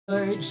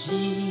Lord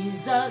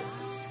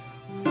Jesus,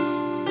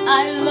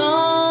 I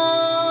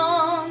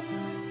long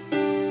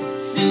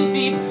to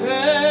be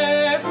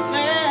perfectly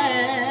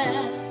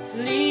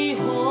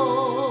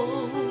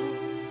whole.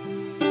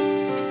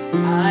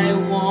 I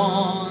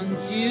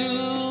want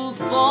you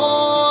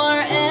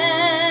forever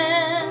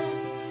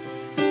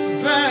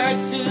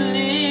to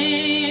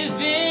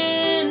live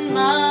in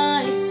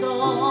my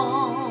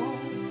soul.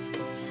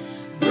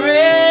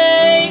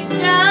 Break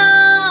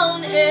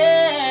down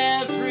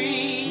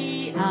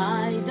every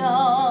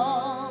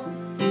idol,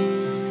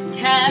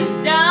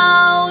 cast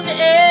down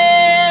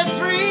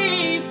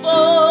every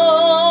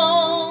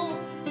foe.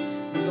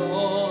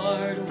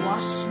 Lord,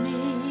 wash me,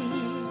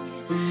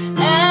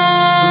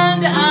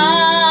 and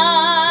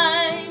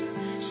I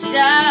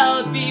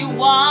shall be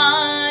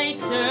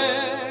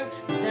whiter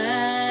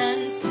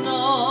than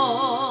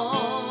snow.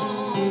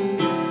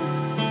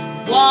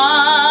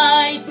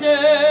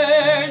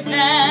 Whiter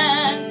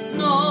than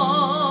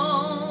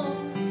snow.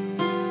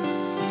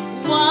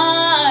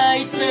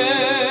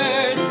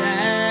 Whiter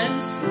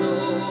than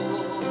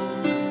snow.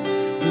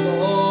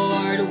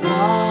 Lord,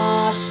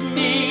 wash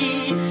me,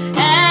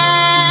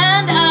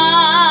 and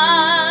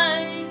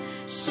I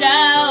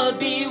shall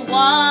be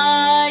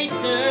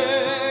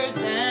whiter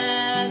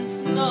than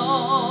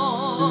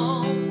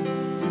snow.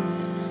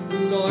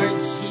 Lord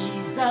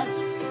Jesus,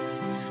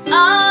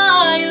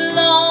 I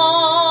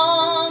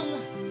long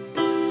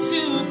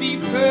to be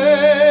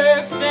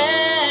perfectly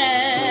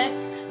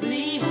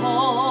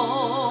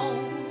whole.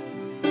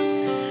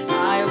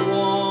 I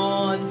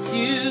want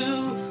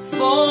you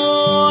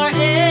forever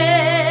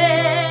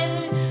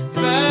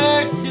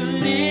to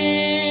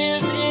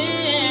live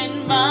in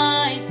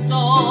my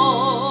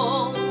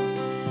soul.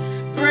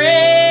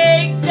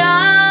 Break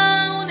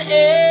down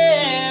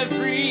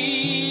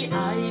every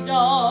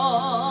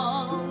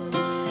idol,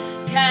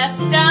 cast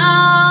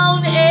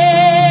down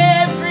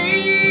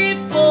every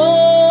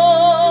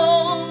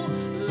foe.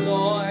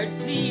 Lord,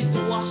 please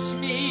wash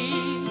me,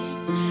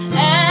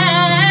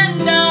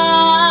 and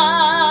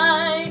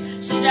I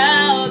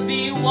shall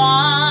be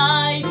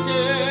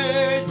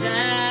whiter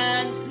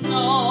than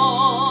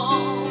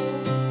snow.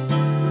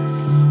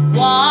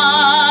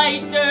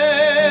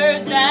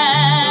 Whiter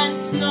than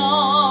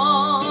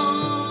snow.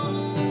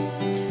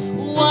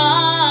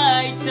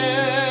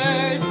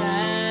 Whiter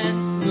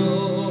than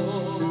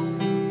snow.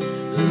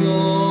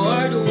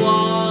 Lord,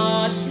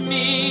 wash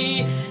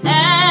me,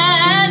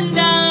 and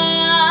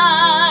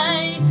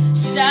I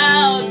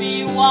shall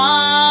be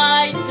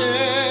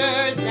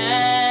whiter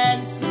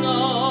than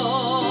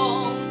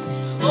snow.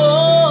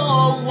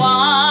 Oh,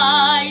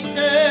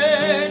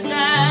 whiter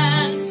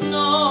than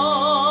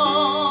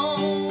snow.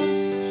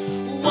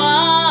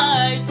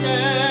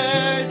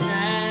 Whiter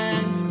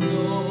than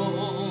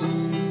snow.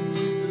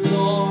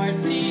 Lord,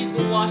 please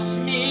wash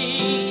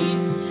me,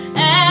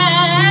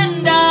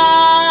 and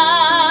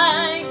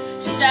I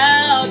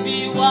shall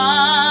be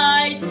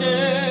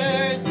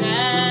whiter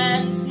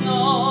than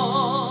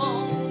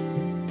snow.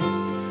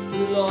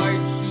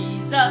 Lord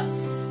Jesus,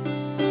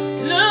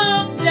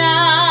 look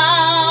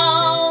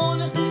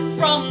down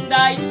from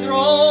thy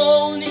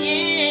throne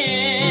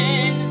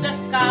in the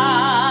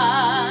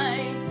sky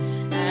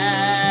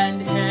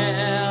and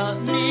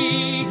help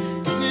me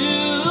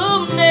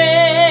to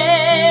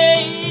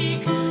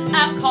make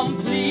a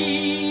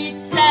complete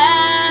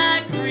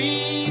sacrifice.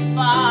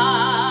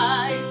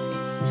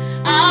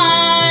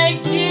 I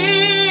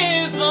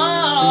give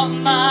up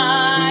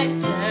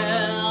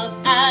myself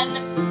and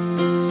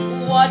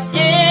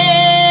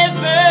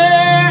whatever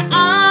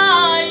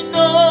I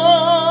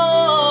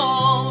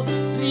know.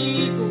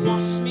 Please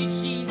wash me,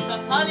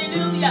 Jesus,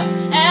 hallelujah,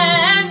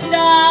 and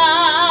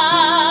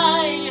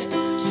I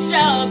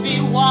shall be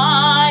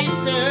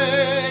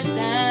whiter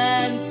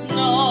than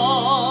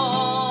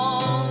snow.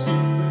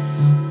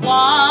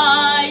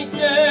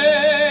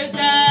 Whiter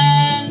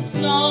than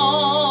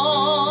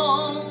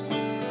snow.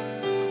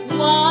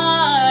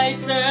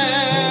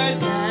 Whiter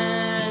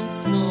than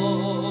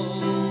snow.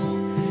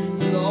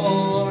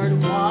 Lord,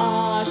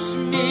 wash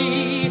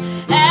me,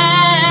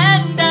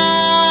 and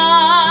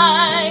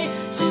I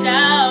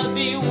shall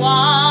be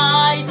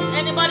white.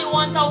 Anybody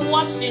want a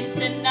washing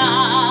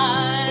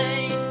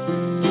tonight?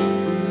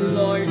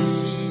 Lord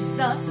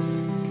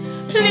Jesus,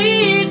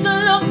 please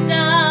look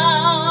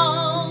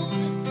down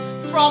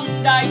from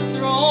thy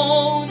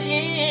throne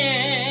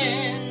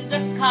in the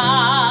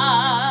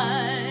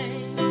sky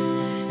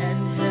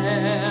and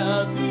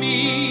help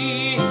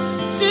me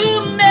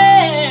to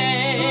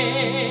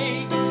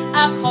make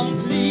a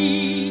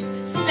complete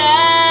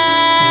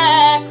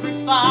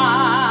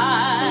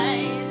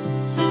sacrifice.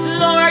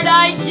 Lord,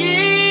 I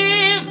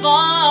give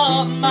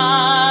up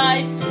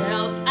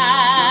myself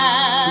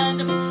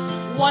and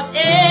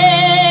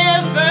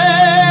whatever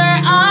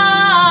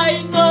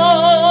I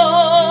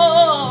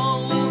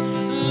know.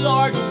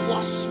 Lord,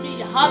 wash me,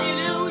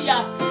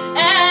 hallelujah,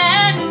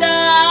 and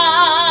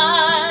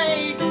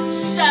I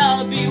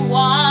shall be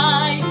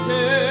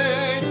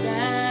whiter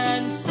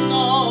than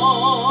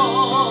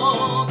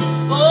snow.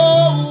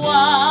 Oh,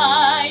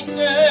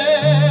 whiter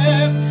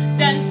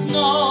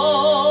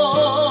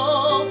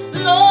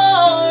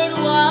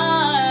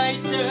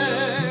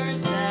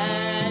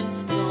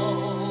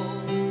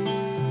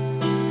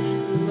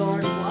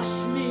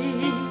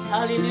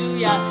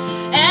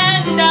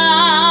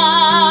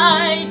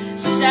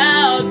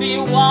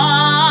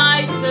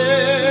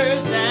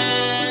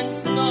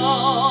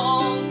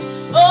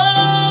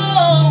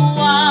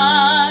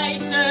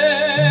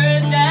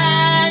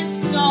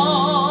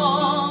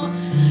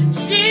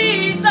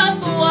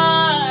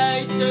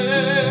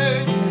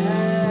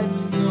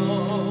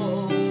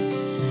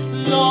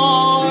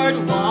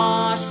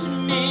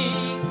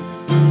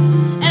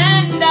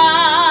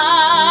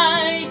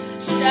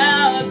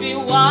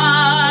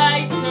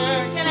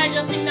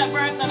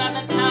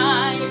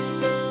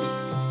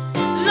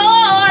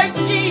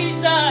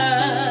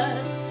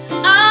Jesus,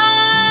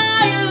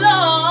 I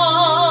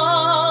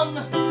long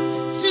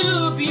to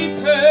be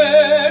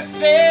perfectly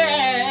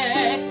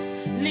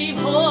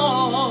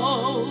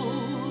whole,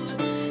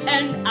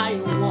 and I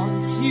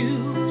want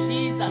you,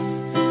 Jesus,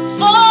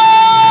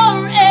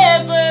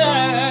 forever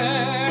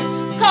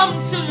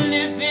come to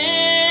live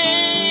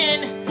in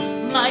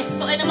my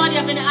soul. Anybody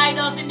have any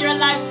idols in their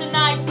life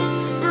tonight?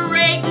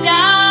 Break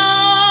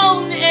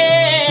down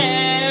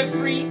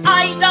every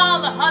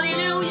idol,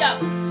 hallelujah,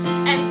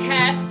 and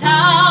cast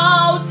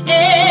out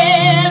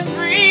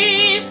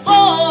every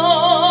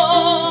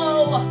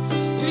foe.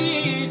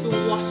 Please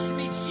wash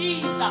me,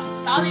 Jesus,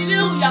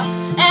 hallelujah,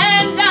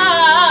 and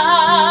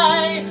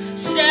I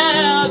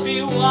shall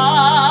be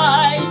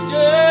whiter.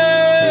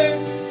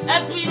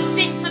 As we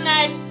sing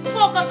tonight,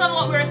 focus on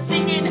what we're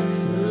singing.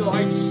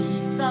 Lord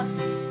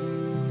Jesus,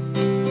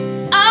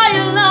 I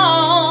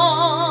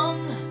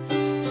long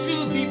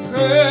to be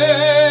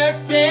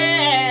perfectly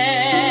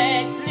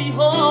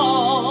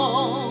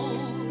whole,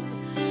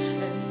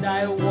 and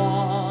I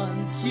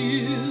want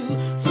you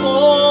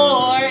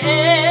forever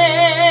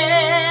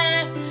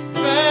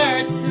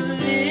to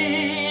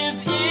live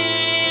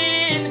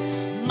in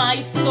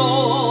my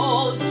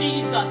soul.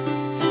 Jesus,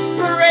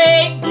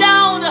 break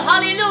down,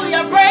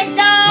 hallelujah, break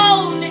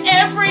down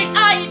every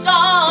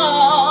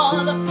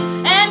idol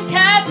and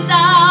cast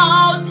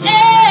out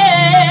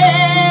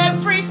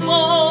every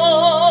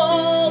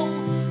foe.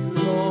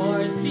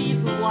 Lord,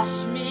 please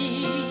wash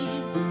me,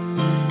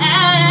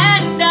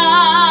 and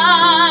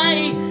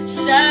I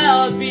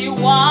shall be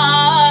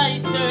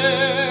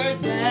whiter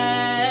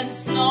than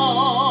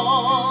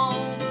snow,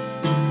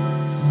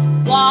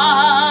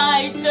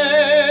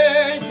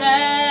 whiter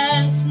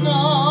than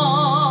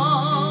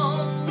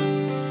snow,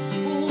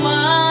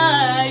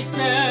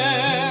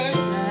 whiter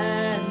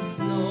than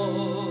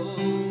snow.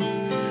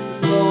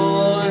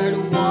 Lord,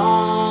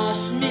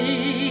 wash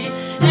me,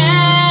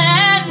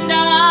 and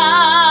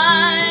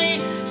I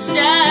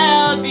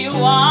shall be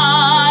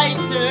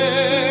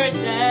whiter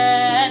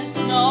than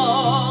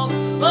snow.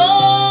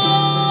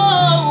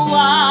 Oh,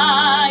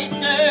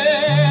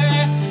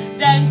 whiter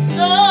than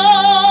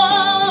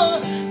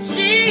snow.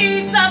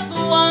 Jesus,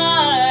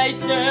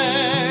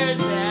 whiter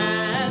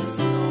than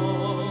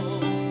snow.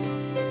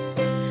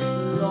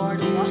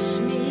 Lord, wash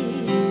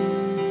me,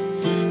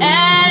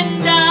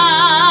 and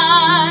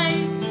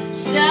I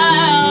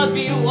shall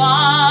be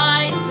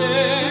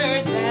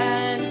whiter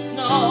than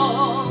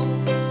snow.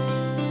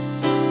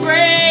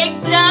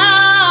 Break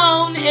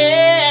down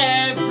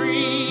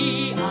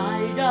every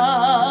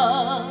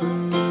idol,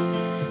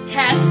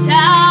 cast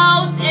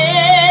out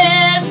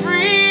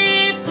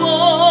every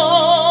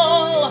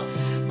foe.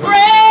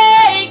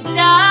 Break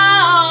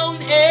down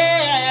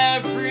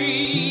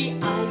every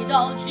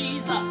idol,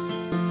 Jesus,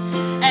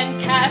 and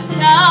cast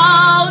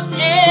out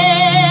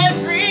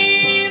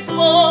every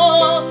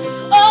foe.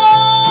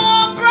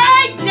 Oh,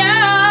 break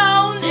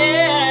down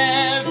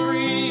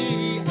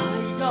every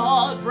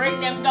idol. Break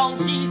them down,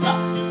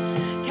 Jesus.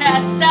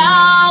 Cast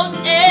out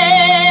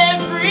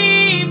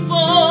every foe.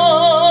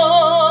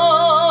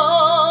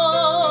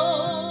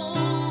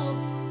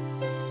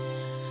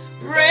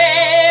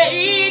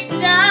 Break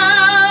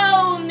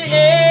down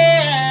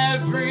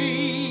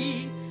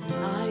every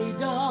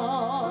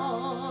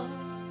idol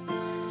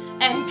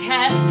and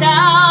cast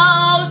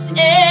out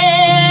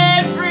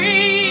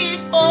every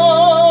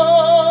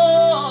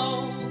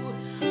foe.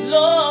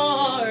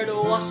 Lord,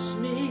 wash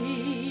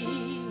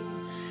me,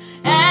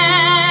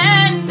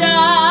 and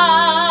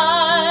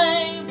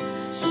I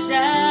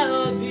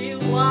shall be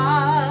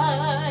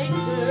whiter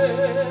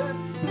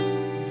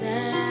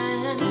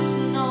than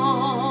snow.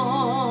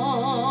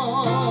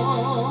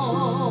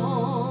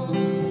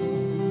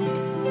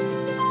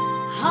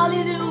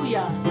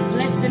 Hallelujah.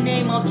 Bless the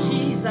name of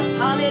Jesus.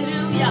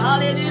 Hallelujah.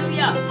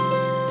 Hallelujah.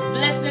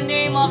 Bless the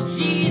name of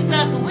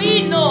Jesus.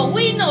 We know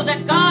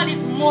that God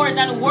is more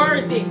than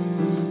worthy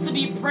to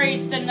be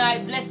praised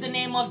tonight. Bless the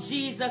name of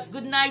Jesus.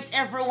 Good night,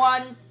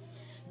 everyone.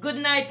 Good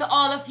night to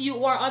all of you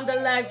who are on the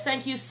live.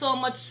 Thank you so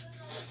much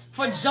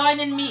for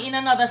joining me in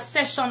another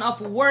session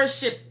of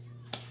worship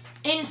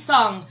in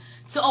song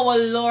to our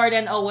Lord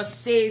and our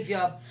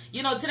Savior.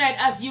 You know, tonight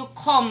as you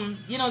come,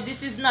 you know,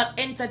 this is not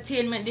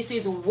entertainment, this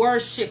is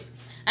worship.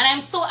 And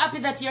I'm so happy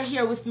that you're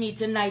here with me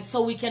tonight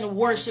so we can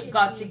worship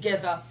God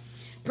together.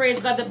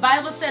 Praise God. The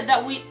Bible said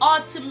that we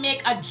ought to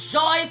make a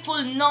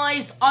joyful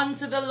noise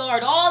unto the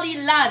Lord. All ye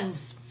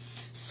lands,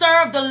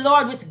 serve the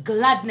Lord with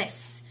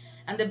gladness.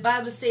 And the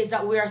Bible says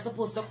that we are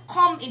supposed to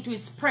come into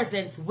His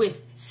presence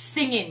with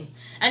singing.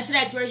 And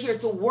tonight we're here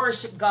to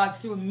worship God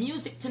through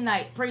music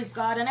tonight. Praise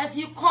God. And as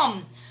you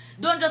come,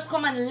 don't just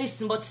come and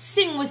listen, but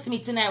sing with me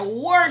tonight.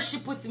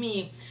 Worship with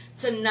me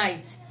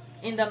tonight.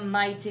 In the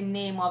mighty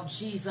name of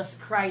Jesus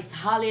Christ.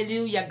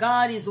 Hallelujah.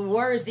 God is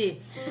worthy.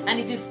 And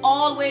it is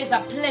always a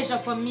pleasure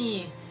for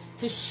me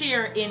to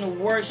share in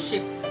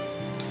worship.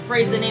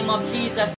 Praise the name of Jesus.